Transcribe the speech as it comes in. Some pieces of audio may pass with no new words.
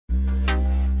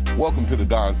Welcome to the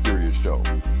Don Sirius Show.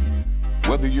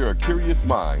 Whether you're a curious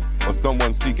mind or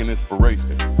someone seeking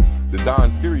inspiration, the Don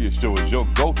Sirius Show is your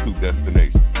go-to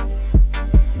destination.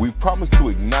 We promise to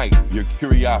ignite your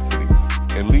curiosity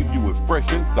and leave you with fresh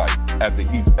insights after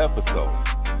each episode.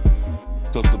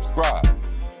 So subscribe,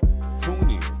 tune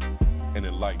in, and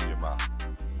enlighten your mind.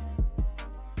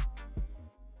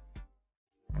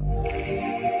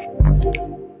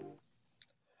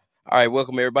 All right,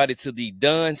 welcome everybody to the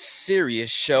Don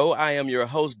Sirius Show. I am your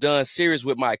host, Don Sirius,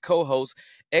 with my co-host,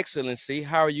 Excellent C.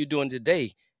 How are you doing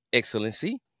today, Excellent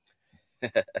C?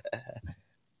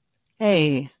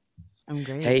 Hey, I'm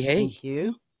great. Hey. Thank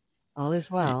you. All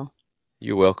is well.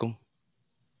 You're welcome.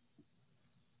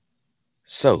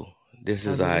 So, this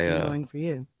How's is everything going for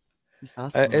you? It's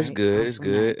awesome, it's right? good. Awesome, It's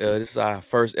good. right? This is our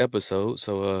first episode,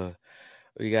 so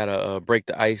we gotta break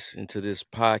the ice into this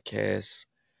podcast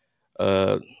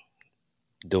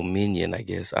dominion, I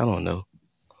guess. I don't know.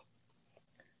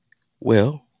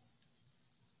 Well,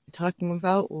 Talking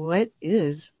about what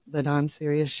is the Don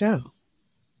Sirius Show?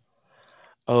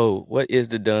 what is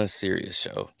the Don Sirius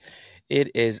Show?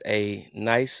 It is a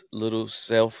nice little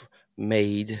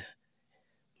self-made,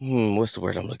 what's the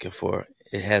word I'm looking for?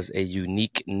 It has a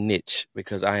unique niche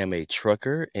because I am a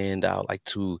trucker and I like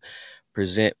to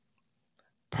present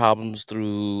problems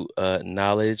through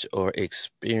knowledge or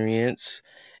experience.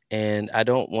 And I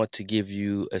don't want to give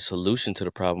you a solution to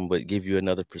the problem, but give you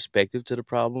another perspective to the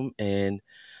problem. And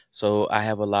so I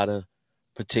have a lot of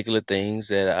particular things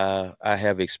that I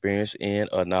have experience in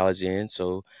or knowledge in.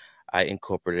 So I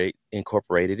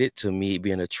incorporated it to me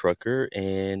being a trucker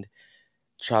and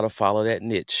try to follow that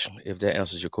niche. If that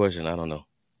answers your question, I don't know.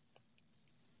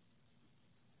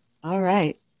 All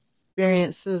right.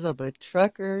 Experiences of a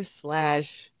trucker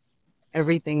 /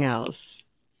 everything else.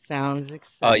 Sounds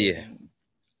exciting. Oh yeah.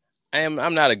 I'm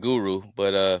not a guru,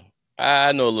 but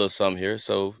I know a little something here.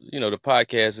 So, the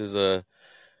podcast is a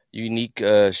unique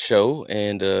show,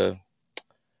 and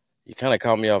you kind of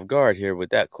caught me off guard here with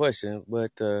that question,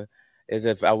 but as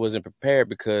if I wasn't prepared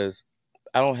because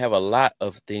I don't have a lot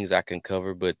of things I can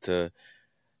cover, but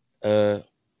I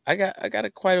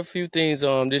got quite a few things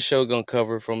this show gonna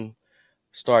cover from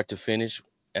start to finish,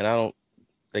 and I don't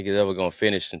think it's ever gonna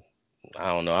finish. And I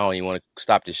don't know. I don't even want to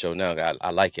stop this show now.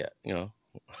 I like it, No.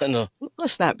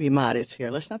 Let's not be modest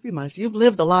here. Let's not be modest. You've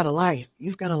lived a lot of life.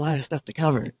 You've got a lot of stuff to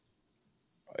cover.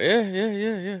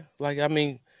 Yeah. Like, I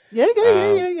mean, Yeah.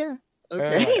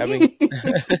 Okay. I mean,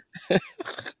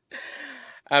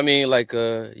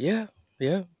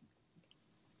 yeah.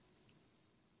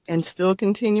 And still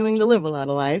continuing to live a lot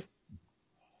of life.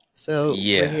 So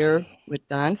Yeah. we're here with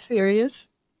Don Sirius.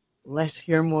 Let's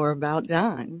hear more about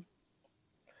Don.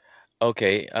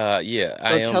 Okay. Yeah.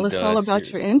 I am. Tell us Don all about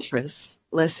Sirius. your interests.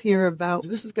 Let's hear about.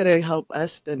 This is going to help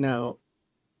us to know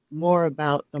more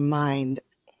about the mind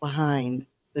behind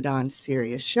the Don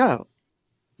Sirius Show.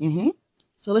 So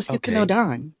let's get to know Okay.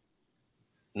 Don.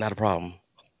 Not a problem.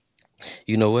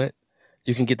 You know what?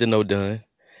 You can get to know Don,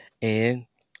 and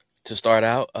to start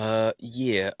out,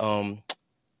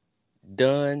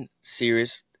 Don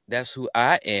Sirius. That's who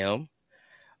I am.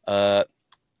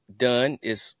 Don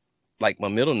is like my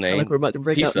middle Sound name. like we're about to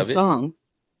break Piece out the of it. song.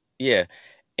 Yeah,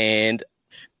 and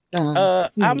Don I'm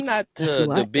Sirius. not That's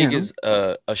who I the am. biggest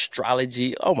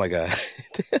astrology. Oh my God.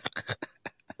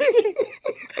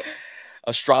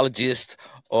 Astrologist,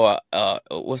 or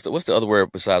what's the other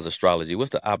word besides astrology? What's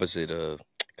the opposite of?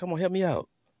 Come on, help me out.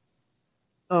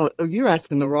 Oh, you're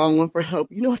asking the wrong one for help.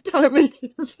 You know what time it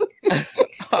is?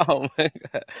 Oh my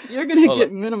God. You're going to Hold get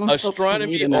up. minimum help from me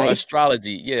Astronomy or tonight.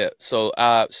 astrology? Yeah. So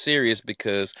serious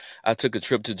because I took a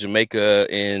trip to Jamaica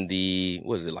in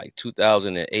like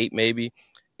 2008 maybe,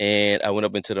 and I went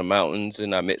up into the mountains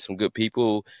and I met some good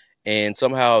people, and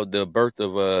somehow the birth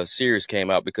of Sirius came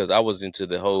out because I was into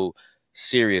the whole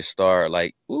Sirius star in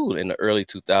the early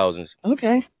 2000s.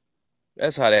 Okay.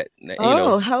 That's how that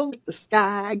How the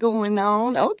sky going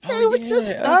on? Okay, Oh, with your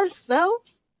yeah. star self.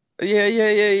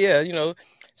 Yeah.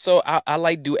 So I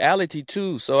like duality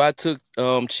too. So I took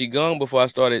Qigong before I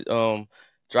started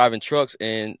driving trucks,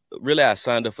 and really I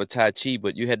signed up for Tai Chi,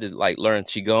 but you had to like learn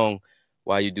Qigong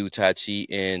while you do Tai Chi,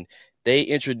 and they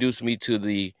introduced me to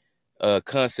the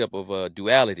concept of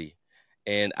duality,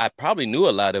 and I probably knew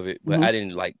a lot of it, but I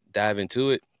didn't like dive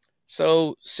into it.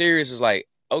 So Sirius is like,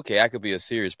 okay, I could be a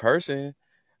serious person,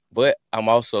 but I'm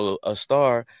also a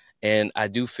star, and I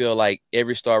do feel like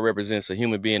every star represents a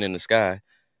human being in the sky,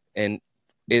 and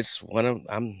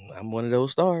I'm one of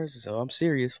those stars, so I'm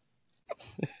serious.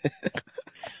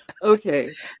 Okay.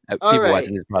 All People right.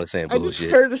 watching this probably saying I just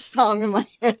bullshit. heard a song in my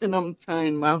head and I'm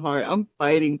trying my heart. I'm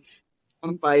fighting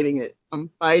it. I'm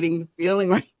fighting the feeling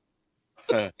right.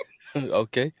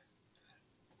 Okay.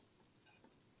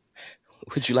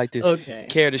 Would you like to Okay.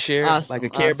 care to share like a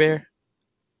Care Bear?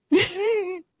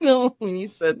 No, when you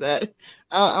said that,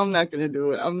 I'm not going to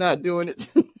do it. I'm not doing it.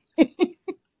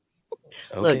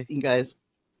 Look, Okay. you guys,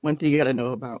 one thing you got to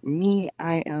know about me,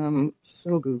 I am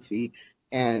so goofy,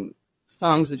 and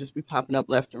songs will just be popping up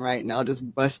left and right, and I'll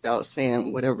just bust out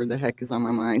saying whatever the heck is on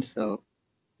my mind. So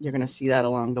you're going to see that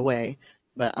along the way.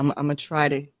 But I'm going to try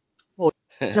to hold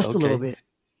just a little Okay.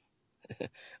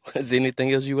 bit. Is there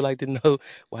anything else you would like to know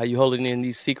while you holding in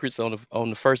these secrets on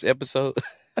the first episode?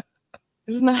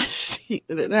 It's not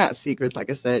they're not secrets, like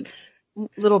I said.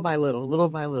 Little by little,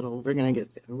 we're going to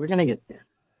get there. We're going to get there.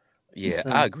 Yeah, So,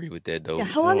 I agree with that, though. yeah,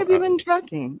 how long have you been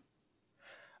trucking?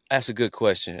 That's a good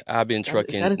question. I've been Is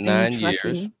trucking that a thing, 9 years.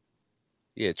 trucking?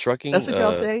 Yeah, trucking. That's what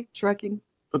y'all say, trucking?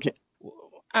 Okay.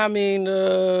 I mean,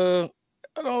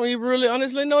 I don't even really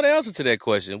honestly know the answer to that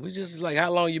question. We just like,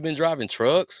 how long you been driving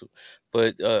trucks?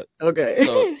 But Okay.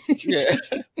 so yeah,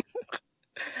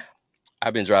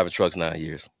 I've been driving trucks 9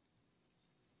 years.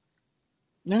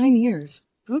 9 years.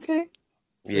 Okay.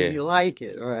 So Yeah, you like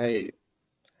it, right?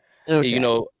 Okay. you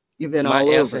know, You've been my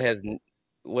all answer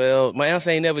over. my answer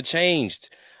ain't never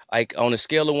changed. Like on a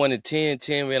scale of 1 to 10,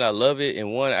 10 man, I love it,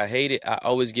 and 1 I hate it. I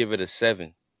always give it a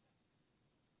 7.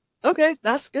 Okay,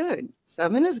 that's good.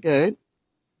 7 is good.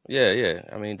 Yeah.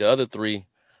 I mean, the other 3,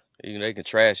 they can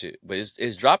trash it, but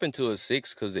it's dropping to a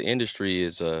 6 because the industry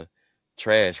is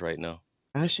trash right now.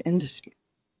 Trash industry.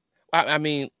 I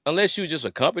mean, unless you're just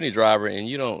a company driver and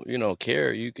you don't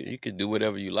care, you can do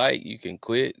whatever you like. You can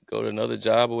quit, go to another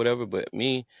job or whatever. But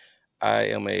me, I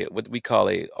am what we call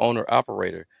a owner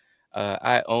operator.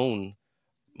 I own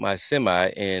my semi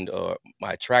and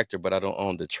my tractor, but I don't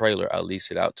own the trailer. I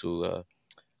lease it out to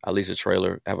I lease a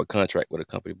trailer. I have a contract with a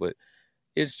company, but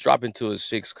it's dropping to a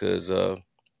 6 because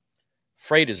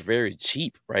freight is very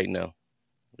cheap right now.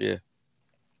 Yeah.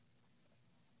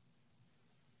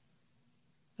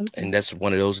 Okay. And that's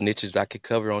one of those niches I could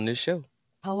cover on this show.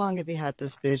 How long have you had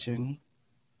this vision?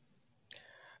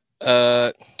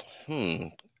 Tell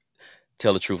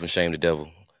the truth and shame the devil,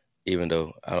 even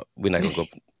though we're not going to go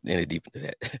any deeper into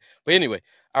that. But anyway,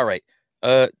 all right.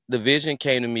 The vision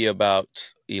came to me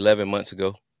about 11 months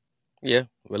ago. Yeah,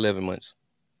 11 months.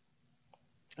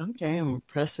 Okay, I'm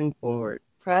pressing forward.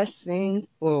 Pressing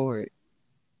forward.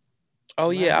 Oh,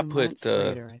 yeah, I 11 put months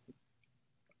later, I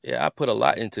think. I put a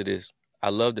lot into this. I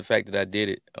love the fact that I did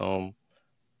it.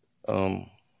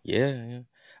 Yeah.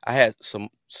 I had some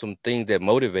things that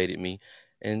motivated me,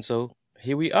 and so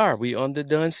here we are. We on the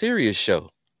Don Sirius Show.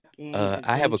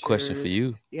 I have a question for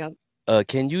Adventures. you. Yep.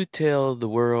 Can you tell the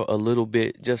world a little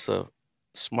bit, just a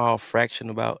small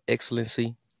fraction about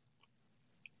excellency?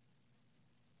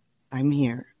 I'm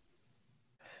here.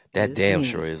 That It is damn me.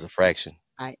 sure is a fraction.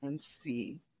 I am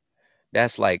C,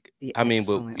 That's like, the I mean,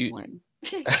 but excellent one.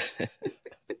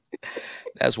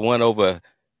 that's 1 over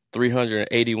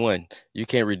 381. You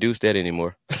can't reduce that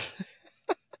anymore.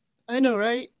 I know,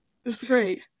 right? It's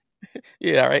great.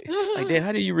 Yeah, all right. Like, damn,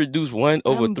 how do you reduce 1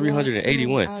 over I'm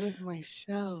 381? out of my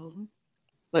shell.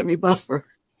 Let me buffer.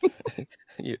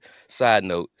 Yeah. Side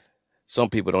note, some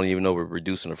people don't even know what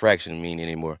reducing a fraction mean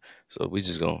anymore. So we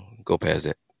just gonna go past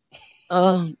that.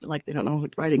 Like they don't know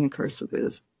what writing in cursive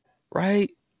is.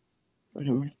 Right?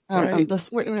 Whatever. Right.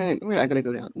 We're not gonna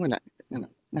go down. We're not.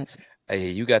 Not. Hey,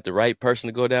 you got the right person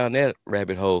to go down that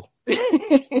rabbit hole.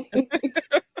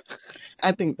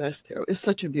 I think that's terrible. It's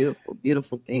such a beautiful,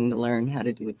 beautiful thing to learn how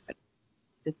to do that.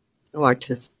 It's so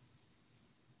artistic.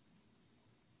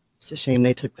 It's a shame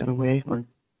they took that away, or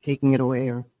taking it away,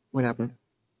 or whatever.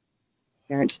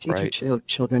 Parents teach your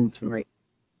children to write.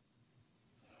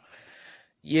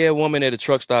 Yeah, a woman at a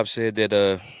truck stop said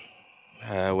that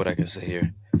what I can say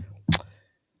here,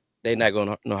 they're not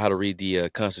gonna know how to read the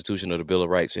Constitution or the Bill of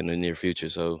Rights in the near future.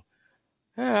 So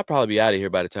I'll probably be out of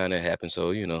here by the time that happens.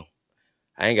 So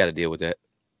I ain't got to deal with that.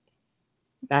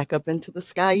 Back up into the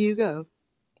sky you go.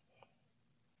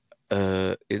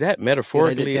 Is that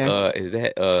metaphorically? Is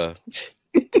that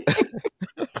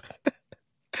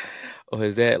or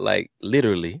is that like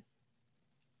literally?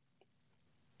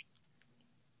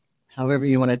 However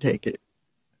you want to take it.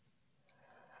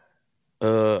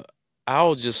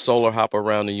 I'll just solar hop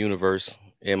around the universe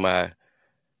in my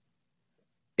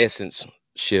essence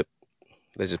ship.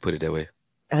 Let's just put it that way.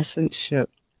 Essence ship.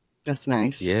 That's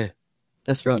nice. Yeah.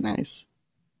 That's real nice.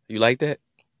 You like that?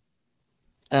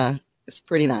 It's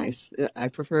pretty nice. I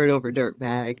prefer it over dirt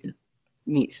bag,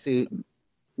 meat suit, and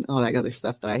all that other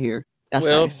stuff that I hear. That's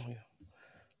nice.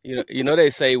 They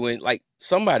say when like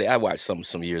somebody I watched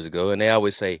some years ago, and they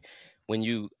always say when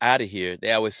you out of here,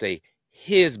 they always say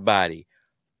his body,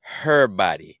 her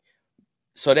body.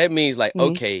 So that means like,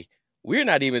 Mhm. okay, we're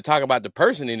not even talking about the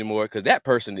person anymore because that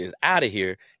person is out of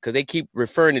here because they keep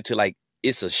referring it to like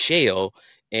it's a shell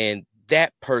and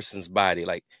that person's body,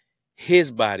 like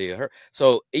his body or her.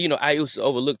 So, you know, I used to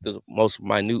overlook the most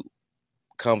minute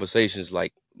conversations,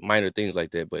 like minor things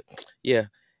like that. But yeah,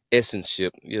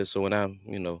 essence-ship. Yeah, so when I'm,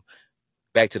 you know,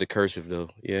 back to the cursive though.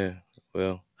 Yeah,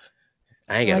 well,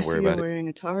 I ain't Oh, got I to worry see you're about it. wearing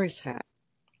a Taurus hat.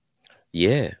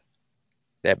 Yeah,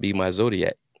 that be my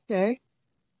zodiac. Okay.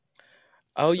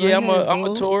 Oh Go yeah, I'm ahead and a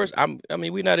roll. Taurus. I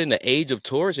mean, we're not in the age of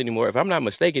Taurus anymore. If I'm not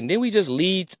mistaken, didn't we just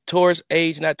leave Taurus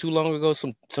age not too long ago,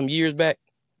 some years back?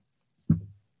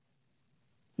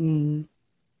 Mm.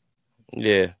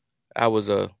 Yeah. I was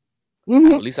at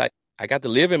Mhm. least I got to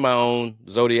live in my own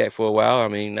zodiac for a while. I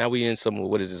mean, now we in some,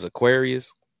 what is this,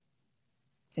 Aquarius?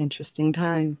 Interesting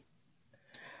time.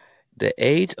 The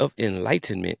age of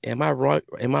enlightenment. Am I wrong?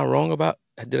 Am I wrong about,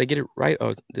 did I get it right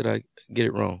or did I get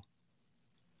it wrong?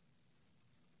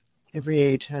 Every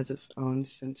age has its own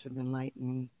sense of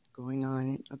enlightenment going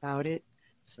on about it.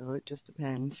 So it just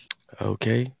depends.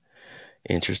 Okay.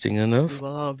 Interesting We enough.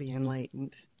 will all be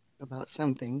enlightened about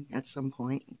something at some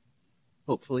point,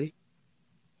 hopefully.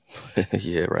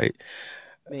 Yeah, right.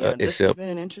 But yeah, this has Except, been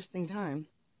an interesting time.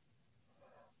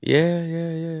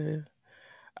 yeah.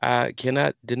 I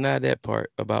cannot deny that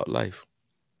part about life.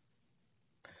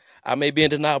 I may be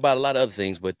in denial about a lot of other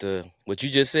things, but what you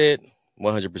just said,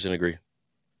 100% agree.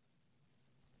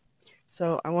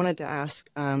 So I wanted to ask,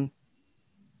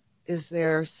 is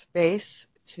there space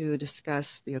to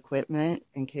discuss the equipment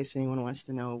in case anyone wants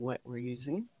to know what we're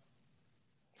using?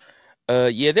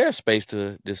 Yeah, there's space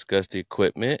to discuss the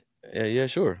equipment. Yeah,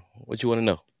 sure. What you want to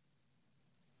know?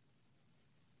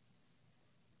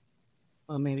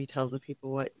 Well, maybe tell the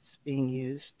people what's being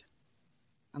used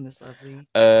on this lovely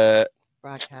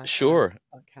broadcast. Sure.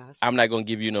 Podcast. I'm not gonna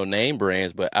give you no name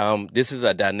brands, but this is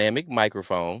a dynamic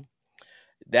microphone.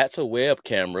 That's a web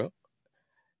camera.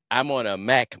 I'm on a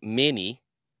Mac Mini.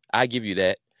 I give you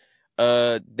that.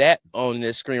 That on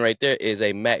this screen right there is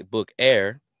a MacBook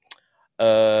Air.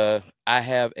 I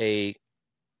have a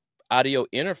audio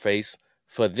interface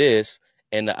for this,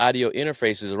 and the audio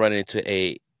interface is running into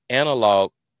a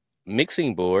analog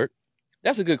mixing board.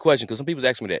 That's a good question because some people's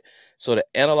asking me that. So the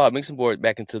analog mixing board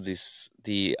back into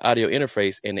the audio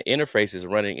interface, and the interface is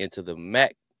running into the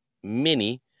Mac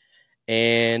Mini,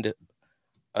 and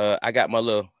I got my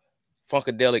little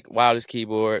Funkadelic wireless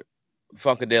keyboard,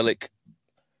 Funkadelic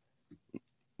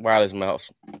wireless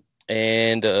mouse,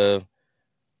 and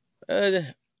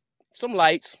some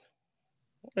lights,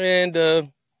 and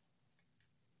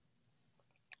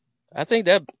I think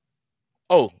that.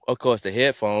 Oh, of course, the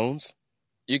headphones.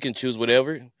 You can choose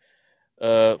whatever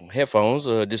headphones,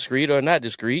 discreet or not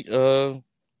discreet. I'm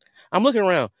looking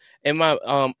around, and my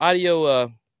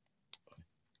audio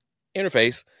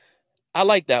interface. I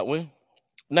like that one.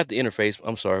 Not the interface.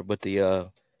 I'm sorry, but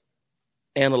the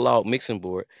analog mixing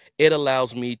board. It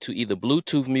allows me to either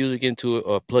Bluetooth music into it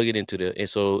or plug it into the. And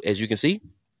so, as you can see,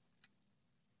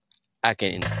 I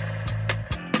can.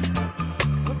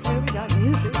 Okay, we got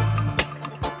music.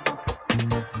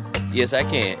 Yes, I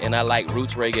can, and I like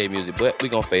roots reggae music, but we're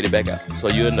gonna fade it back out so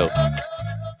you'll know.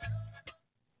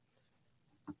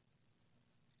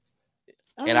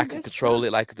 Oh, And I can good control stuff.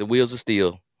 it like the wheels of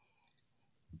steel.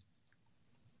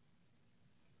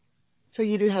 So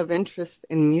you do have interest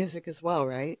in music as well,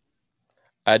 right?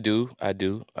 I do.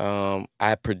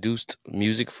 I produced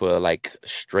music for like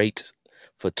straight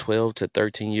for 12 to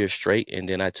 13 years straight, and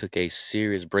then I took a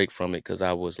serious break from it because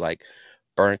I was like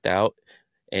burnt out,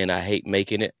 and I hate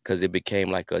making it because it became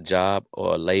like a job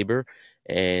or a labor,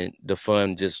 and the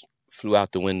fun just flew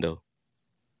out the window.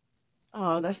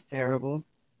 Oh, that's terrible.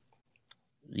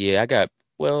 Yeah, I got,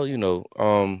 well,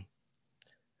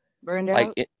 Burned like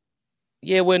out?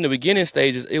 yeah, well, in the beginning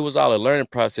stages, it was all a learning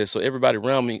process. So everybody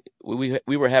around me,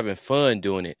 we were having fun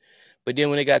doing it. But then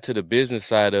when it got to the business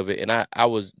side of it, and I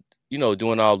was,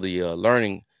 doing all the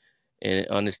learning and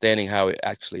understanding how it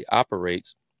actually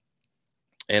operates,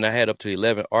 and I had up to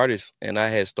 11 artists, and I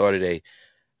had started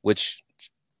which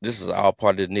this is all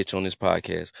part of the niche on this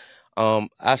podcast.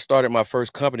 I started my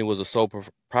first company was a sole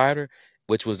proprietor,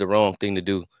 which was the wrong thing to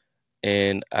do,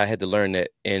 and I had to learn that.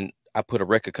 And I put a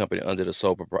record company under the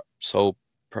sole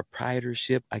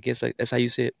proprietorship. I guess that's how you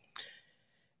say it.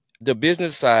 The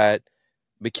business side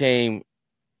became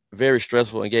very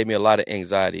stressful and gave me a lot of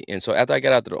anxiety. And so after I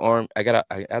got out of the army,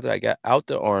 after I got out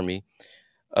the army,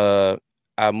 uh,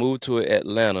 I moved to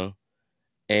Atlanta,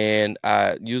 and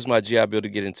I used my GI Bill to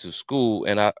get into school.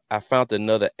 And I found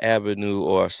another avenue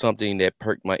or something that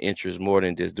perked my interest more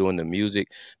than just doing the music,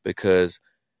 because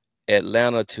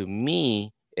Atlanta, to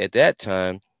me at that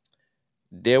time,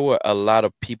 there were a lot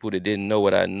of people that didn't know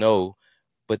what I know,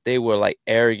 but they were like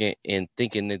arrogant and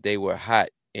thinking that they were hot,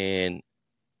 and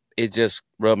it just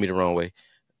rubbed me the wrong way.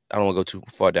 I don't want to go too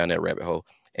far down that rabbit hole.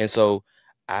 And so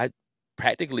I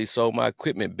practically sold my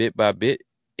equipment bit by bit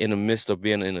in the midst of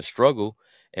being in a struggle.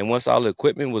 And once all the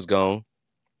equipment was gone,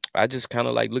 I just kind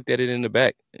of like looked at it in the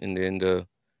back. And then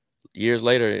years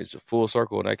later, it's a full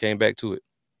circle, and I came back to it.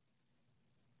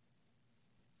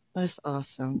 That's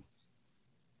awesome.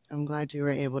 I'm glad you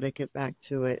were able to get back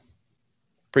to it.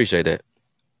 Appreciate that.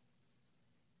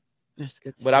 That's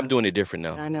good stuff. But I'm doing it different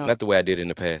now. I know. Not the way I did in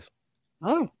the past.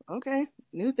 Oh, okay.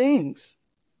 New things.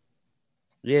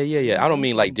 Yeah. I don't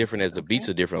mean like different as the beats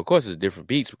are different. Of course, it's different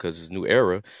beats because it's a new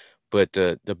era. But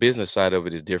the business side of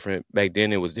it is different. Back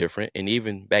then, it was different. And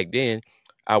even back then,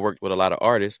 I worked with a lot of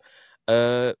artists.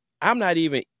 I'm not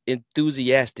even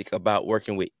enthusiastic about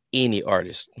working with any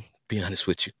artist, to be honest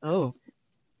with you. Oh,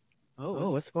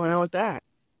 what's going on with that?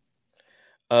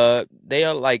 They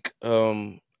are like,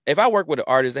 if I work with an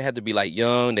artist, they have to be like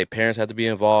young. Their parents have to be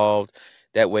involved.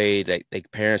 That way, their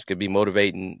parents could be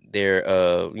motivating their,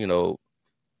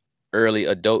 early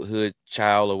adulthood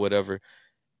child or whatever.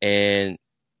 And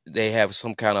they have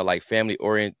some kind of like family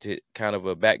oriented kind of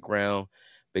a background,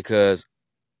 because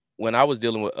when I was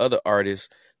dealing with other artists,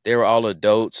 they were all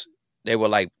adults. They were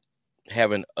like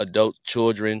having adult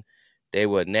children. They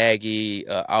were naggy,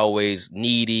 always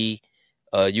needy.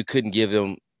 You couldn't give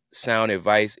them sound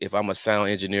advice if I'm a sound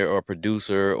engineer or a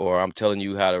producer, or I'm telling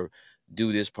you how to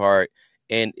do this part.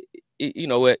 And you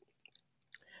know what?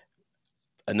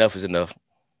 Enough is enough.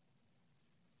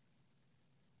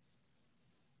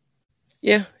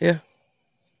 Yeah.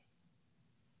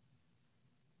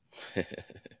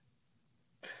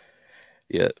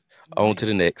 Yeah. On to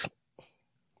the next.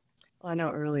 Well, I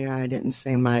know earlier I didn't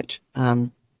say much,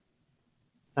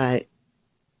 but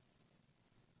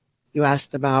you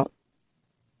asked about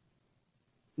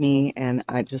me, and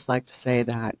I'd just like to say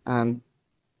that I'm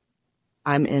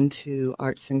into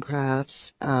arts and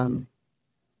crafts,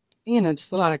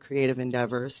 just a lot of creative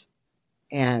endeavors,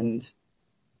 and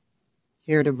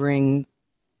here to bring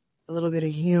a little bit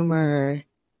of humor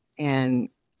and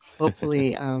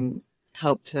hopefully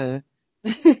help to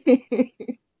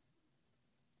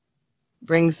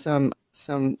bring some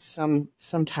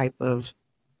type of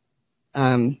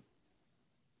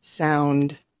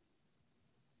sound,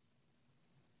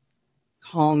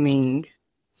 calming,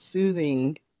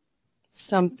 soothing,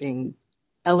 something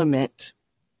element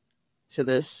to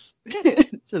this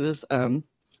to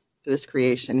this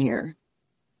creation here.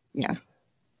 Yeah.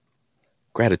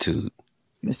 Gratitude.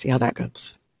 Let's see how that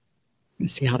goes.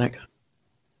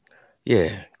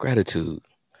 Yeah, gratitude.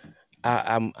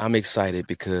 I'm excited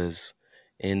because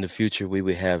in the future we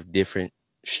would have different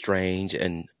strange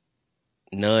and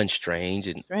non-strange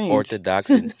and orthodox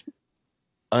and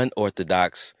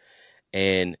unorthodox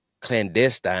and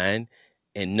clandestine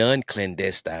and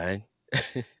non-clandestine,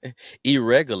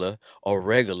 irregular or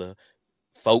regular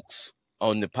folks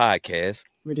on the podcast.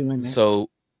 We're doing that. So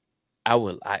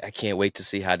I can't wait to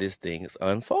see how this thing is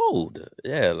unfold.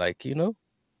 Yeah,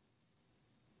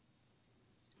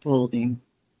 folding.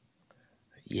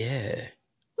 Yeah.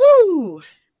 Woo!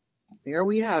 There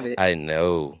we have it. I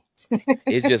know.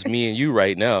 It's just me and you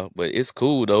right now, but it's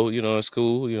cool though. It's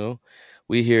cool.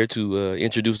 We're here to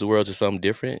introduce the world to something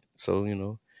different.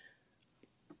 So,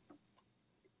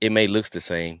 it may look the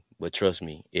same, but trust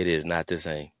me, it is not the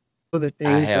same. The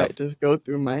things that just go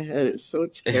through my head is so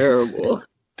terrible.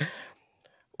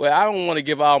 Well, I don't want to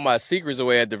give all my secrets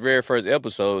away at the very first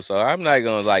episode, so I'm not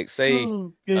gonna say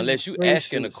unless you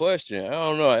asking a question. I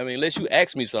don't know. I mean, unless you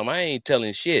ask me something, I ain't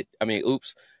telling shit. I mean,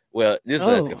 oops. Well, this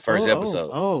is the first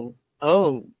episode.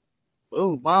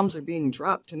 Bombs are being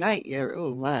dropped tonight. Yeah.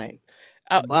 Oh my.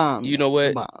 Bombs. You know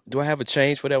what? Do I have a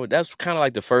change for that? That's kind of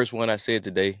like the first one I said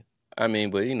today. I mean,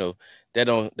 but that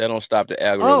don't stop the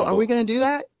algorithm. Oh, are we gonna do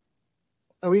that?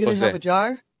 Are we gonna have a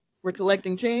jar? We're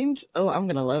collecting change. Oh, I'm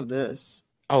gonna love this.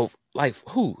 Oh, like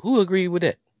who agreed with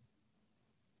that?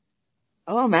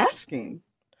 Oh, I'm asking.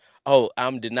 Oh,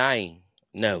 I'm denying.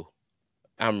 No,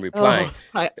 I'm replying.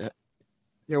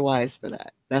 You're wise for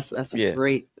that. That's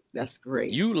great. That's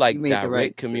great. You like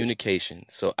direct communication,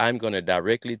 so I'm gonna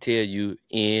directly tell you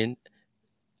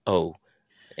N-O,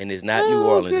 and it's not New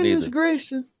Orleans either. Goodness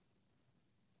gracious.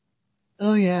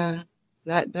 Oh yeah,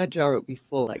 that jar would be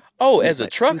full. Like as a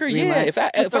trucker, yeah. If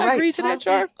I agree to that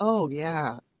jar, oh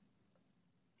yeah.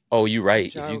 Oh, you're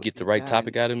right. If you get the right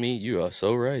topic out of me, you are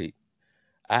so right.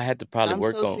 I had to probably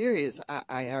work on. I'm so serious.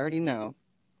 I already know.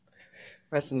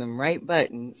 Pressing them right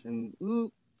buttons and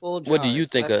full What do you jars,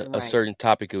 think left and a right. certain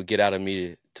topic will get out of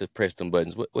me to press them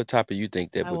buttons? What topic you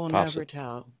think that I would will pop? never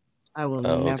tell. I will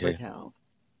Oh, never okay. tell.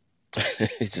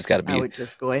 It's just got to I be. would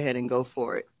just go ahead and go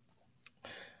for it.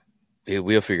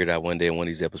 We'll figure it out one day in one of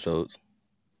these episodes.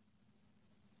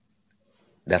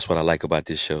 That's what I like about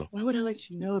this show. Why would I let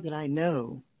you know that I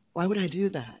know? Why would I do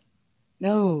that?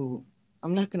 No,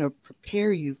 I'm not going to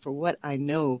prepare you for what I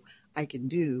know I can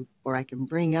do or I can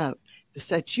bring up to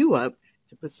set you up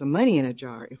to put some money in a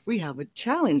jar. If we have a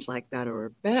challenge like that or a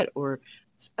bet or,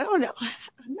 I don't know.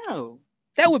 No.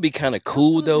 That would be kind of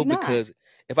cool, though, Absolutely not. because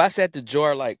if I set the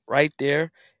jar like right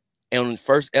there and on the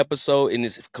first episode and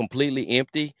it's completely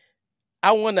empty,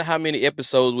 I wonder how many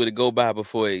episodes would it go by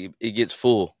before it gets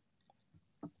full.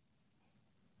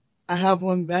 I have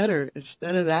one better.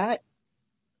 Instead of that,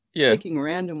 Yeah. picking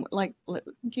random,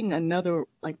 picking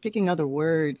other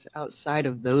words outside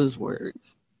of those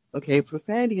words. Okay,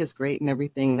 profanity is great and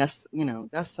everything. That's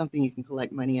something you can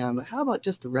collect money on. But how about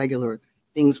just the regular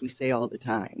things we say all the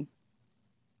time?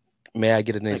 May I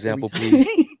get an Like example, please?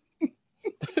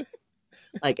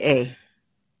 Like A.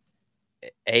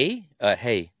 A?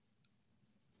 Hey.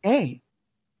 A.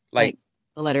 Like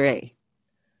the letter A.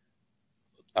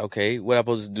 Okay, what am I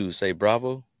supposed to do? Say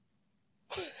bravo?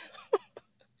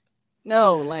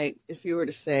 No, like if you were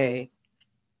to say,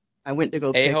 I went to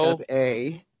go pick up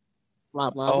a blah,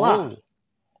 blah, blah.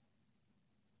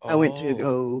 I went to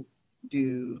go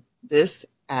do this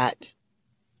at,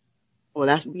 well,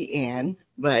 that would be Ann,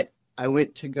 but I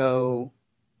went to go,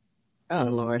 oh,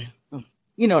 Lord.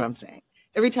 You know what I'm saying.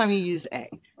 Every time you use A.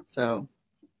 So,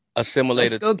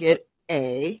 assimilated. Let's go get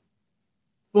A.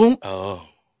 Boom. Oh.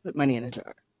 Put money in a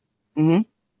jar. Mm-hmm.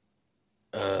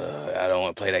 I don't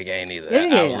want to play that game either.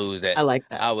 Yeah. I would lose that. I like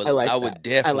that. I would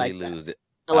definitely lose it.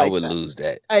 I would lose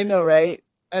that. I know, right?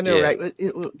 Right?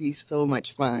 It would be so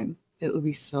much fun. It would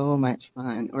be so much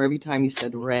fun. Or every time you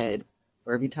said red,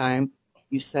 or every time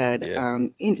you said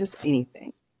just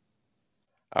anything.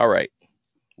 All right.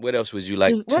 What else would you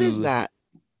like to? What is that?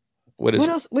 What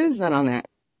else? What is that on that?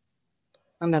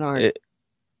 On that art?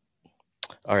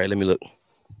 All right, let me look.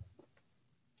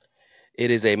 It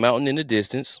is a mountain in the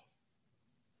distance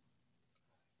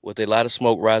with a lot of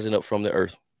smoke rising up from the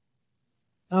earth.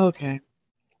 Oh, okay.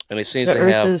 And it seems the to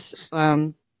earth have. Is,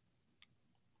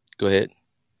 Go ahead.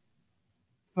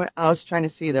 I was trying to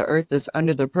see the earth is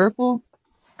under the purple.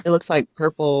 It looks like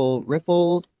purple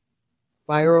rippled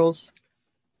spirals.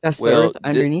 That's the earth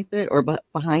underneath it or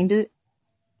behind it.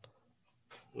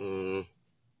 Well,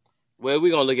 we're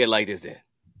going to look at it like this then.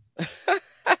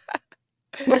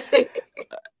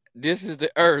 This is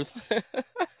the earth.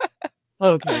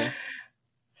 Okay.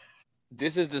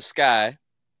 This is the sky,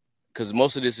 because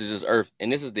most of this is just earth.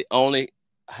 And this is the only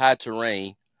high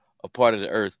terrain, a part of the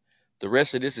earth. The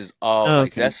rest of this is all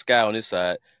like that's sky on this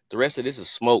side. The rest of this is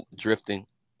smoke drifting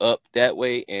up that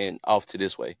way and off to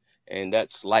this way. And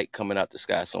that's light coming out the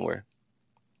sky somewhere.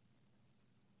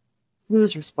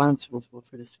 Who's responsible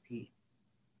for this pee?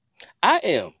 I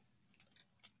am.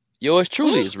 Yours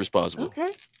truly is responsible.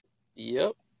 Okay.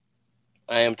 Yep.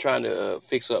 I am trying to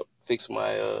fix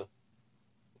my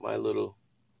my little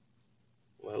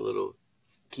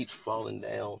keeps falling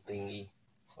down thingy.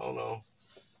 Hold on.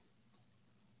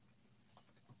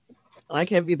 I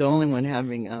can't be the only one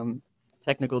having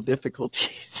technical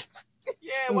difficulties.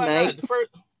 Yeah, why not? The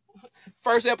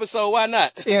first episode, why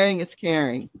not? Sharing is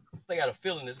caring. I got a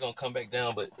feeling it's gonna come back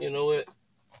down, but you know what?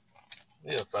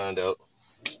 We'll find out.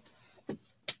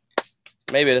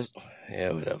 Maybe that's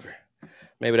whatever.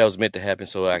 Maybe that was meant to happen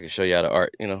so I can show you how to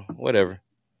art, whatever.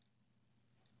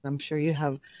 I'm sure you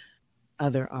have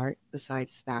other art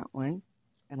besides that one.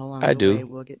 And along the way,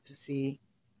 we'll get to see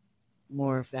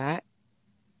more of that.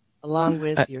 Along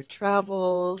with your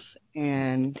travels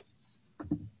and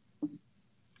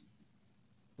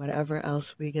whatever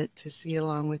else we get to see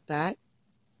along with that.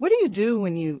 What do you do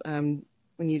when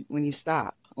you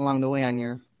stop along the way on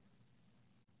your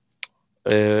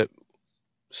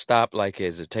stop, like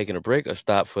is it taking a break or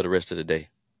stop for the rest of the day?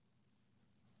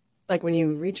 Like when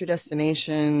you reach your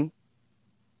destination,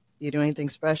 do you do anything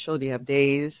special? Do you have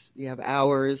days? Do you have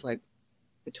hours like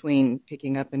between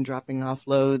picking up and dropping off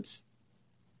loads?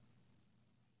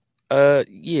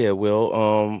 Yeah,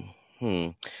 well,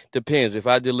 depends. If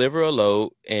I deliver a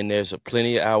load and there's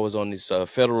plenty of hours on this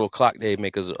federal clock they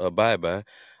make us abide by,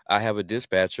 I have a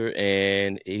dispatcher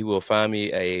and he will find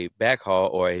me a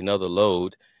backhaul or another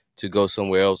load to go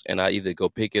somewhere else, and I either go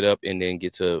pick it up and then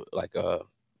get to like a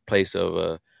place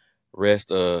of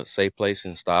rest, a safe place,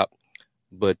 and stop.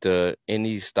 But in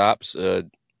these stops, there's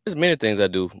many things I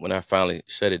do when I finally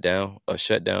shut down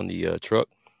the truck.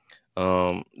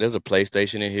 There's a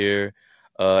PlayStation in here.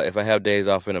 If I have days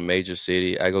off in a major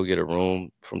city, I go get a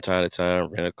room from time to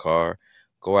time, rent a car,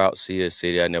 go out, see a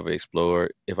city I never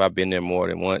explored. If I've been there more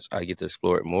than once, I get to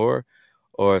explore it more.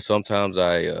 Or sometimes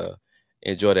I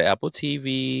enjoy the Apple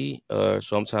TV.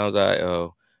 Sometimes I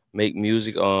make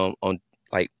music on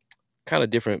like kind of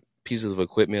different pieces of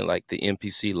equipment, like the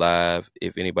MPC Live.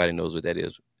 If anybody knows what that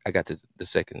is, I got the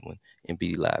second one,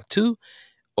 MPC Live 2.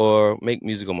 Or make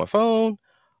music on my phone,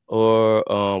 or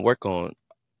work on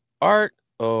art,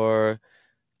 or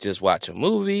just watch a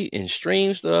movie and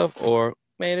stream stuff. Or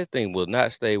man, that thing will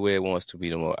not stay where it wants to be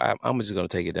no more. I'm just gonna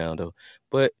take it down though.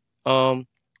 But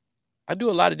I do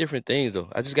a lot of different things though.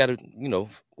 I just gotta,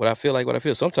 what I feel like, what I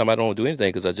feel. Sometimes I don't do anything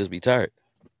because I just be tired.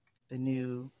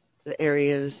 The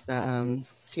areas,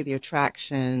 see the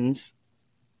attractions,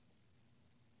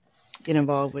 get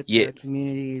involved with the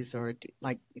communities, or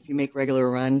like if you make regular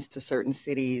runs to certain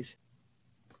cities,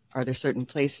 are there certain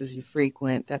places you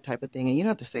frequent, that type of thing? And you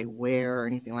don't have to say where or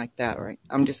anything like that, right?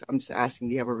 I'm just asking,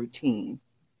 do you have a routine?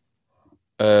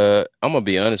 I'm gonna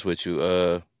be honest with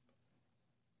you.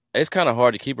 It's kind of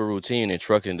hard to keep a routine in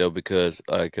trucking though, because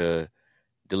like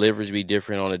deliveries be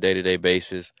different on a day-to-day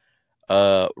basis.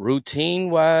 Routine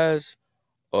wise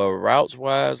or routes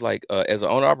wise, like as an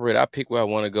owner operator, I pick where I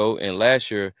want to go. And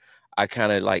last year, I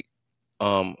kind of like,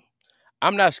 I'm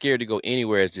not scared to go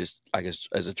anywhere as just like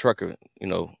as a trucker.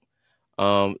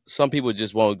 Some people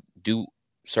just won't do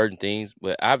certain things,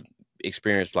 but I've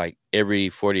experienced like every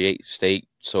 48 state,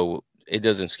 so it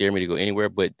doesn't scare me to go anywhere.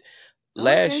 But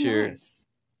last year. Nice.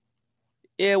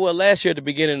 Yeah, well, last year at the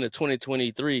beginning of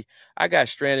 2023, I got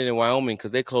stranded in Wyoming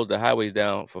because they closed the highways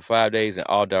down for 5 days in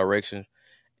all directions.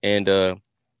 And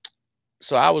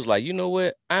so I was like, you know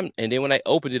what? And then when I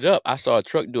opened it up, I saw a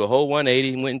truck do a whole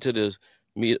 180, went into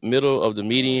the middle of the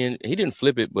median. He didn't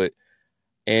flip it, but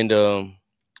and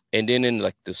then in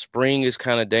like the spring is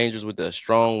kind of dangerous with the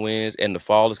strong winds, and the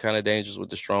fall is kind of dangerous with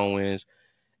the strong winds.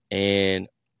 And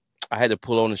I had to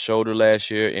pull on the shoulder last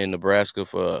year in Nebraska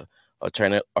for a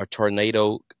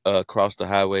tornado across the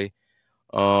highway.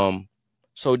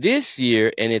 So this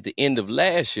year and at the end of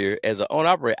last year, as an owner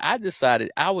operator, I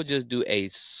decided I would just do a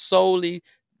solely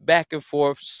back and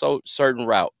forth certain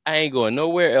route. I ain't going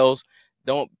nowhere else.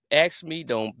 Don't ask me.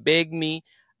 Don't beg me.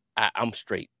 I'm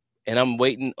straight, and I'm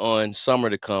waiting on summer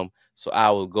to come, so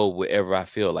I will go wherever I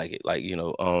feel like it. Like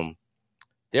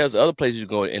there's other places you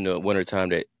go in the wintertime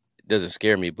that doesn't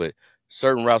scare me, but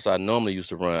certain routes I normally used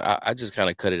to run, I just kind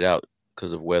of cut it out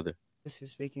because of weather. You're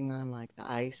speaking on like the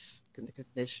ice, the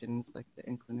conditions, like the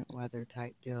inclement weather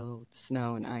type deal, the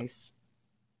snow and ice,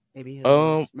 maybe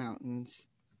hills, mountains.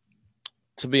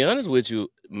 To be honest with you,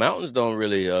 mountains don't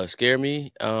really scare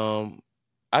me.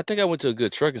 I think I went to a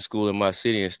good trucking school in my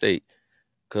city and state,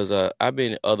 because I've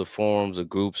been in other forums or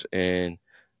groups and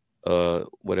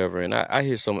whatever, and I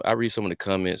read some of the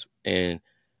comments, and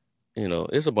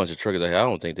it's a bunch of truckers. I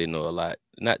don't think they know a lot.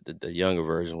 Not that the younger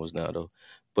version was now though,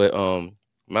 but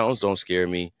mountains don't scare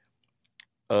me.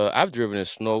 I've driven in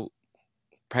snow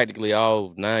practically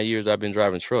all 9 years I've been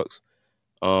driving trucks.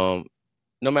 No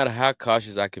matter how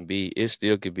cautious I can be, it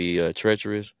still could be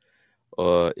treacherous,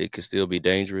 or it could still be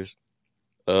dangerous.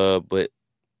 But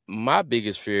my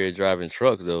biggest fear is driving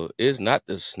trucks though is not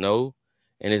the snow,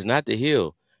 and it's not the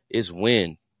hill. It's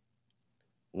wind.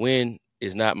 Wind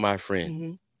is not my friend.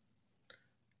 Mm-hmm.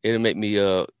 It'll make me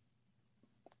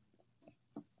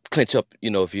clench up,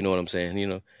 if you know what I'm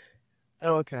saying,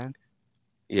 Oh, okay.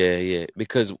 Yeah,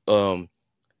 because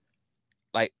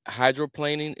like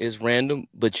hydroplaning is random,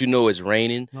 but it's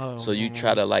raining, so you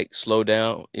try to like slow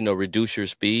down, reduce your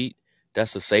speed.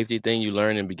 That's a safety thing you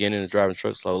learn in the beginning of driving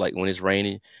trucks. So like when it's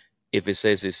raining, if it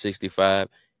says it's 65,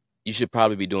 you should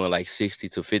probably be doing like 60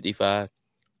 to 55.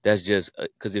 That's just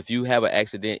because if you have an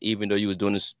accident, even though you was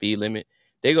doing the speed limit,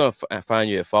 they're gonna find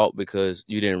you at fault because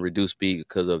you didn't reduce speed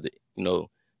because of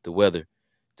the weather,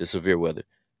 the severe weather.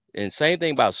 And same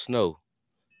thing about snow,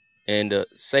 and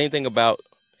same thing about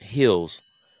hills.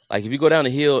 Like if you go down the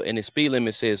hill and the speed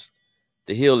limit says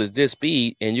the hill is this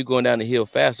speed, and you're going down the hill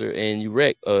faster and you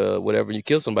wreck whatever, and you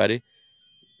kill somebody,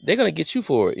 they're gonna get you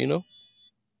for it,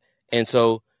 And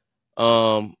so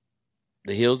the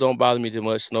hills don't bother me too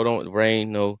much. Snow don't,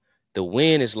 rain, no. The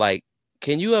wind is like,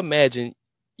 can you imagine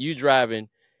you driving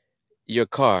your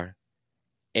car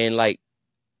and like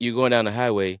you're going down the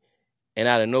highway, and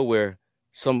out of nowhere,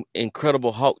 some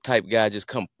incredible Hulk type guy just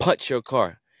come punch your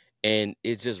car, and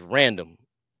it's just random.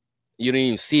 You don't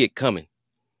even see it coming.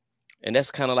 And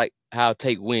that's kind of like how I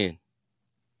take wind.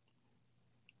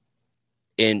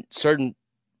 And certain,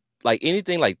 like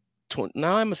anything like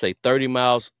now I'm going to say 30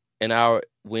 miles an hour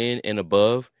wind and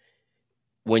above,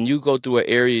 when you go through an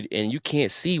area and you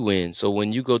can't see wind, so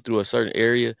when you go through a certain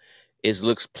area, it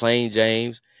looks plain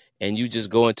James, and you just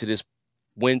go into this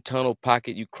wind tunnel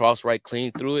pocket, you cross right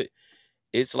clean through it.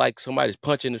 It's like somebody's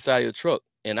punching the side of your truck.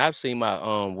 And I've seen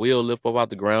my wheel lift up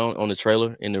out the ground on the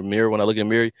trailer in the mirror. When I look in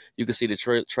the mirror, you can see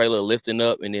the trailer lifting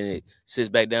up and then it sits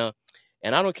back down.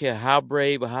 And I don't care how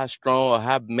brave or how strong or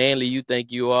how manly you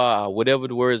think you are, or whatever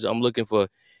the words I'm looking for,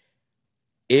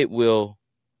 it will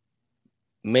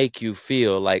make you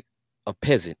feel like a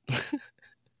peasant.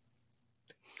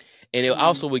 And it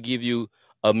also will give you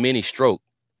a mini stroke.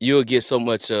 You'll get so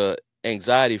much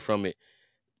anxiety from it.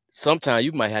 Sometimes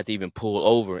you might have to even pull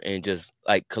over and just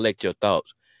like collect your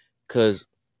thoughts. Because,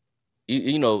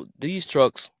 you know, these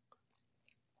trucks,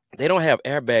 they don't have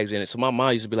airbags in it. So my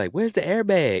mom used to be like, where's the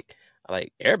airbag? I'm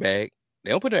like, airbag?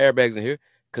 They don't put no airbags in here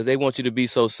because they want you to be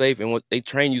so safe. And they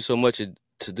train you so much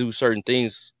to do certain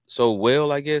things so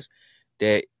well, I guess,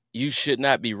 that you should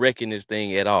not be wrecking this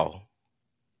thing at all.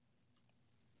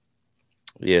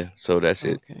 Yeah, so that's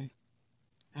it. Okay.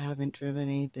 I haven't driven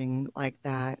anything like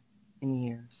that in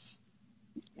years.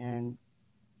 And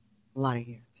a lot of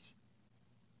years.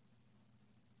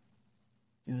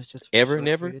 It was just for Ever, a short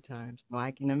never? period of time. So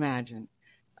I can imagine.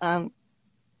 Yeah,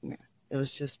 it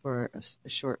was just for a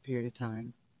short period of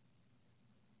time.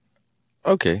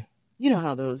 Okay. You know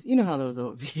how those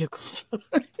old vehicles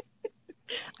are.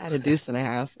 I had a deuce and a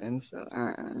half, and so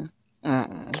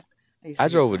I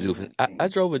drove a deuce. I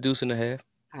drove a deuce and a half.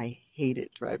 I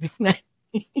hated driving that.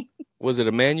 Was it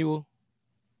a manual?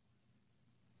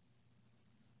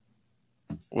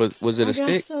 Was it a stick?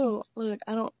 I guess so. Look,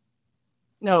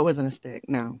 no, it wasn't a stick.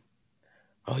 No.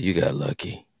 Oh, you got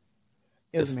lucky.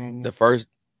 It was a manual. The first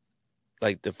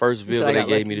vehicle they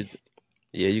gave me.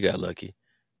 Yeah, you got lucky.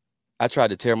 I tried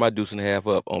to tear my deuce and a half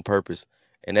up on purpose,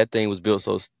 and that thing was built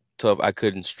so tough I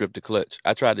couldn't strip the clutch.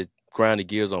 I tried to grind the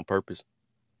gears on purpose.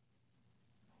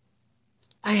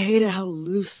 I hated how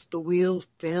loose the wheel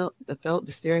felt. The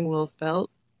steering wheel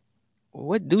felt.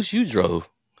 What deuce you drove?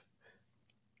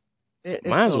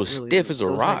 Mine was really stiff as a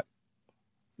rock.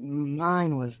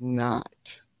 Mine was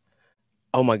not.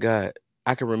 Oh my God.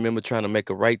 I can remember trying to make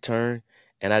a right turn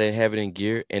and I didn't have it in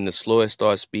gear, and the slower it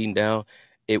started speeding down,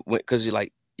 it went, because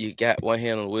you got one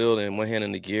hand on the wheel and one hand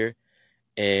on the gear,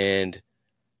 and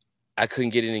I couldn't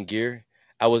get it in gear.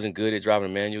 I wasn't good at driving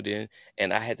a manual then,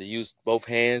 and I had to use both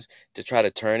hands to try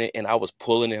to turn it, and I was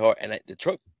pulling it hard, and the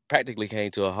truck practically came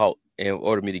to a halt in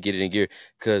order me to get it in gear,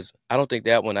 because I don't think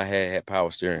that one I had power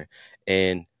steering.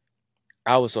 And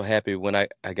I was so happy when I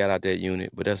got out that unit,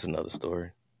 but that's another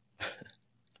story.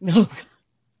 No.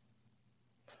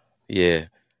 Yeah.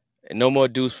 And no more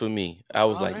deuce for me. I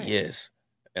was All right. yes.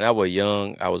 And I was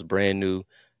young. I was brand new.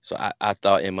 So I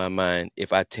thought in my mind,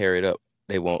 if I tear it up,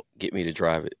 they won't get me to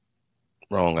drive it.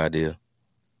 Wrong idea.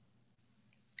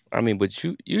 I mean, but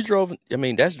you drove, I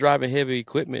mean, that's driving heavy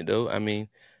equipment though. I mean,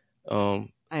 I know.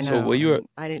 So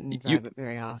I didn't drive it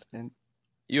very often.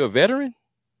 You a veteran?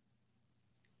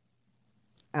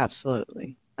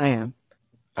 Absolutely. I am.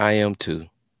 I am too.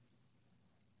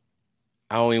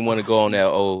 I don't even want to go on that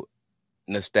old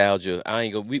nostalgia.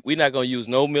 We're not gonna use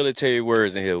no military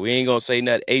words in here. We ain't gonna say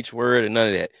that H word or none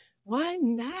of that. Why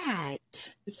not?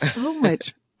 It's so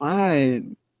much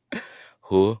fun.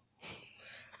 Who?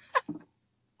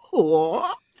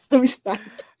 Let me stop.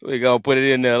 We gonna put it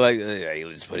in there like, hey,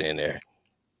 let's put it in there.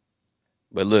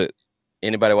 But look,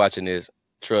 anybody watching this,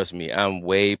 trust me, I'm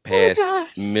way past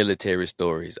military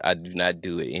stories. I do not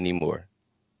do it anymore.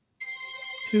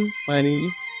 Too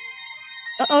funny.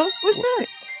 Uh-oh, what's that?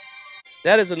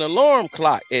 That is an alarm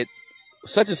clock at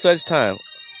such and such time.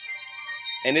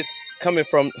 And it's coming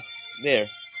from there.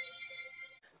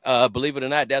 Believe it or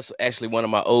not, that's actually one of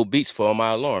my old beats for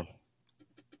my alarm.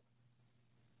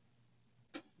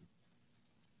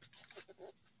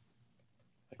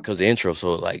 Because the intro,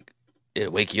 so like,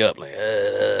 it'll wake you up like,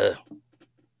 Is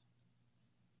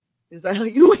that how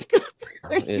you wake up?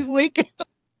 Yeah. You wake up?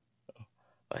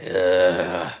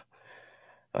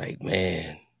 Like,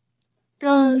 man.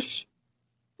 Gosh.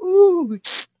 Ooh.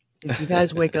 If you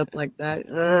guys wake up like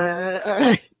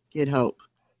that, get help.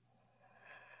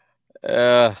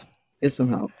 Get some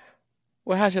help.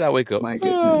 Well, how should I wake up? My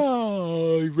goodness.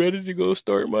 Oh, ready to go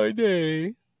start my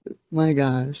day. My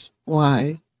gosh.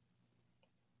 Why?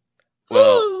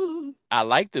 Well, I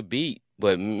like the beat,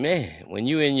 but man, when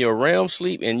you in your REM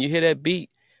sleep and you hear that beat,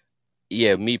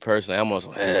 yeah, me personally, I'm almost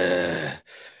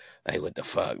like, what the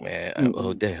fuck, man?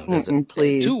 Oh, damn.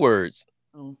 Please. 2 words.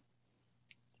 Oh.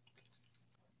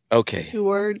 Okay. 2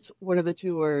 words? What are the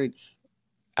 2 words?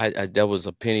 I that was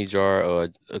a penny jar or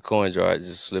a coin jar. I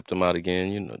just slipped them out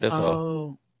again. You know, that's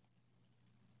all.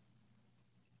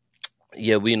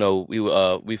 yeah, we know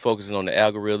we focusing on the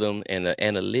algorithm and the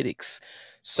analytics.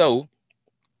 So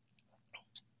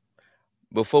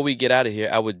before we get out of here,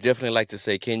 I would definitely like to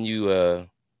say, can you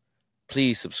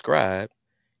please subscribe,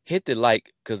 hit the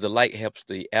like, because the like helps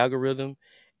the algorithm,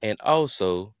 and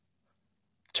also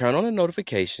turn on the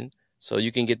notification so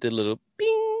you can get the little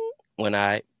bing when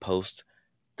I post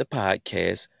the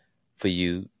podcast for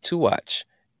you to watch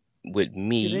with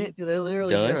me, Do they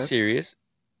literally Don hear us? Sirius,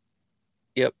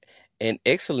 yep, and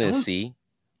Excellent C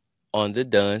on the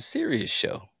Don Sirius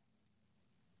Show.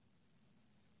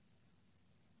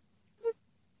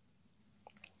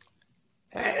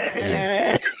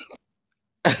 Yeah.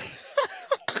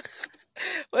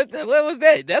 What was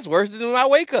that? That's worse than my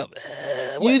wake up.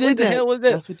 What the hell was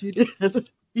that? That's what you did.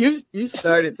 You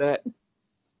started that.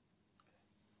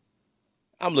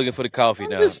 I'm looking for the coffee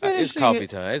now. just It's finishing coffee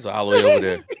it. time. It's all the way over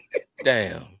there.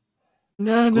 Damn.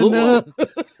 No.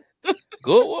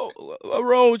 Good. What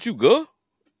wrong with you, good?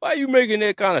 Why you making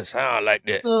that kind of sound like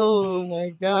that? Oh my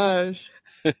gosh.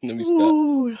 Let me stop.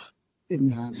 Ooh, did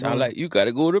not Sound work. like you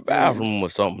gotta go to the bathroom or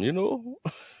something, you know?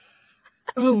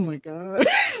 Oh my god.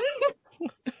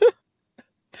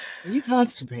 Are you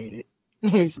constipated?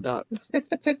 Let me stop.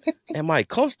 Am I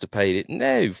constipated?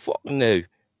 No, fuck no.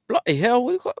 Bloody hell,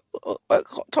 what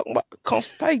talking about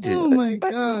constipated? Oh my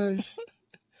gosh.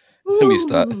 Let me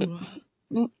stop.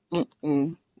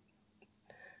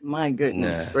 My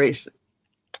goodness Nah. gracious.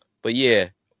 But yeah,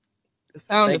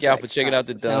 thank y'all for effects, checking guys, out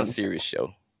the the Don sound Sirius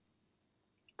Show.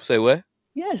 Say what?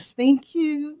 Yes, thank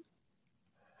you.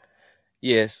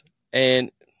 Yes,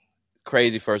 and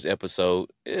crazy first episode.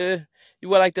 You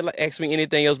would like to ask me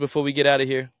anything else before we get out of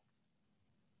here?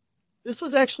 This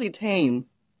was actually tame.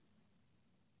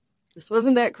 This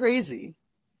wasn't that crazy.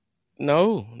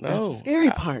 No. That's the scary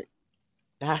part.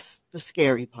 That's the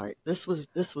scary part. This was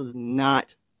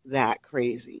not that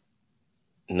crazy.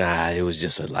 Nah, it was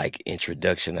just a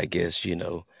introduction, I guess,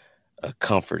 a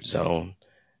comfort zone.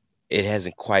 It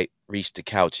hasn't quite reached the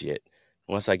couch yet.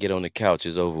 Once I get on the couch,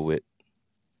 it's over with.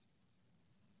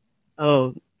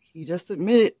 Oh, he just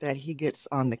admitted that he gets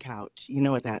on the couch. You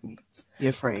know what that means.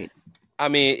 You're afraid. I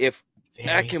mean, if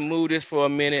Very I can move this for a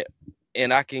minute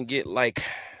and I can get like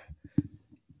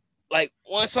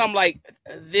once I'm like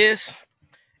this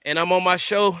and I'm on my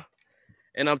show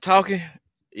and I'm talking,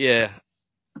 yeah,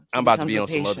 I'm about to be on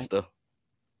some other stuff.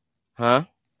 Huh?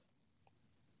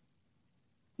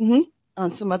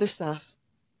 On some other stuff.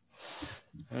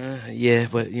 Yeah,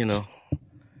 but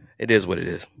it is what it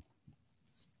is.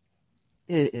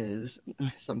 It is.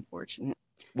 It's unfortunate.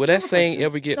 Will that saying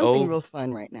ever get Something old? real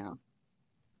fun right now.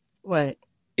 What?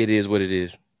 It is what it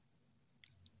is.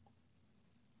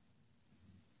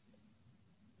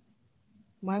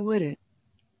 Why would it?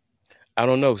 I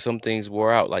don't know. Some things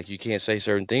wore out. Like you can't say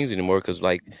certain things anymore because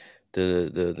like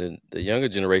the younger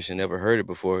generation never heard it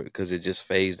before because it just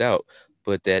phased out.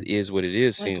 But that is what it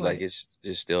is. Seems like it's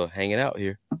just still hanging out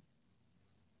here.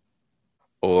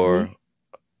 Or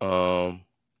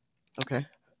okay.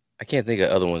 I can't think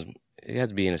of other ones. It has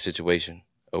to be in a situation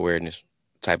awareness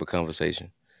type of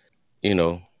conversation.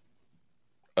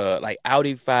 Like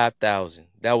Audi 5000.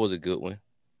 That was a good one.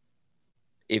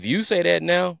 If you say that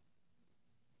now,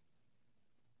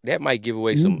 that might give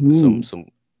away some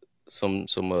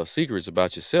secrets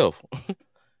about yourself.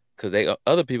 Because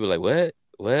other people are like,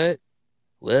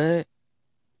 what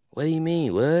do you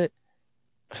mean? What?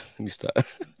 Let me stop.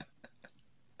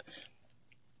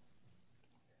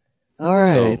 All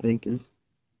right, I think it's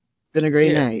been a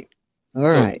great night. All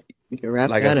right, we can wrap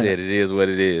that up. Like I said, it is what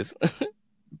it is.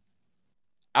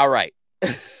 All right.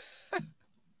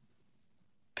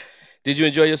 Did you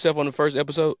enjoy yourself on the first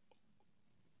episode?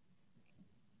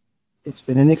 It's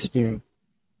been an experience.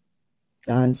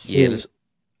 Don Sirius.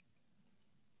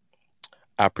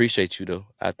 I appreciate you, though.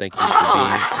 I thank you for being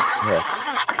here.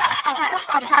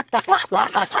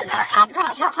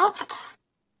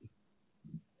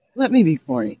 Let me be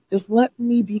corny. Just let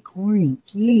me be corny,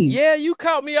 please. Yeah, you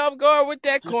caught me off guard with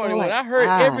that corny one. I heard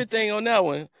everything on that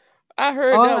one. I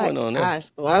heard that one on there.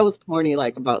 Well, I was corny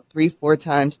like about 3-4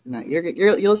 times tonight.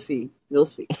 You'll see. You'll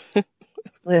see.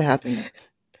 Let it happen.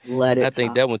 Let it. I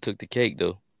think that one took the cake,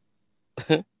 though.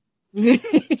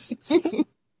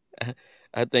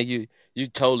 I think you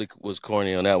totally was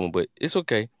corny on that one, but it's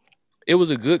okay. It was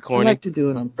a good corny. I like to do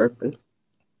it on purpose.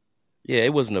 Yeah,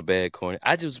 it wasn't a bad corny.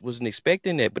 I just wasn't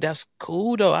expecting that, but that's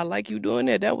cool though. I like you doing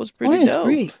that. That was pretty dope.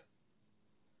 Great.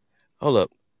 Hold up.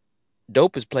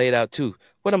 Dope is played out too.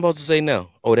 What I'm supposed to say now?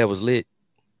 Oh, that was lit.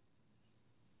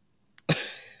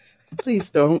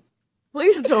 Please don't.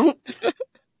 Please don't.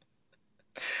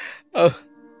 Oh.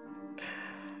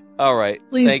 All right.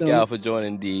 Please Thank y'all for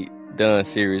joining the Don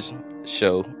Sirius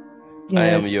Show. Yes, I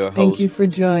am your host. Thank you for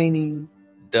joining.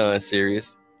 Don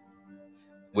Sirius,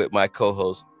 with my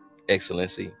co-host,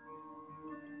 Excellent C.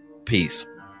 Peace.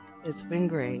 It's been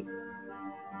great.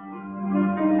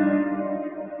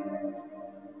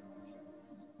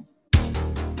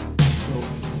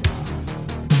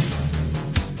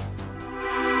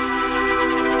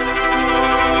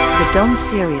 The Don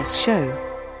Sirius Show.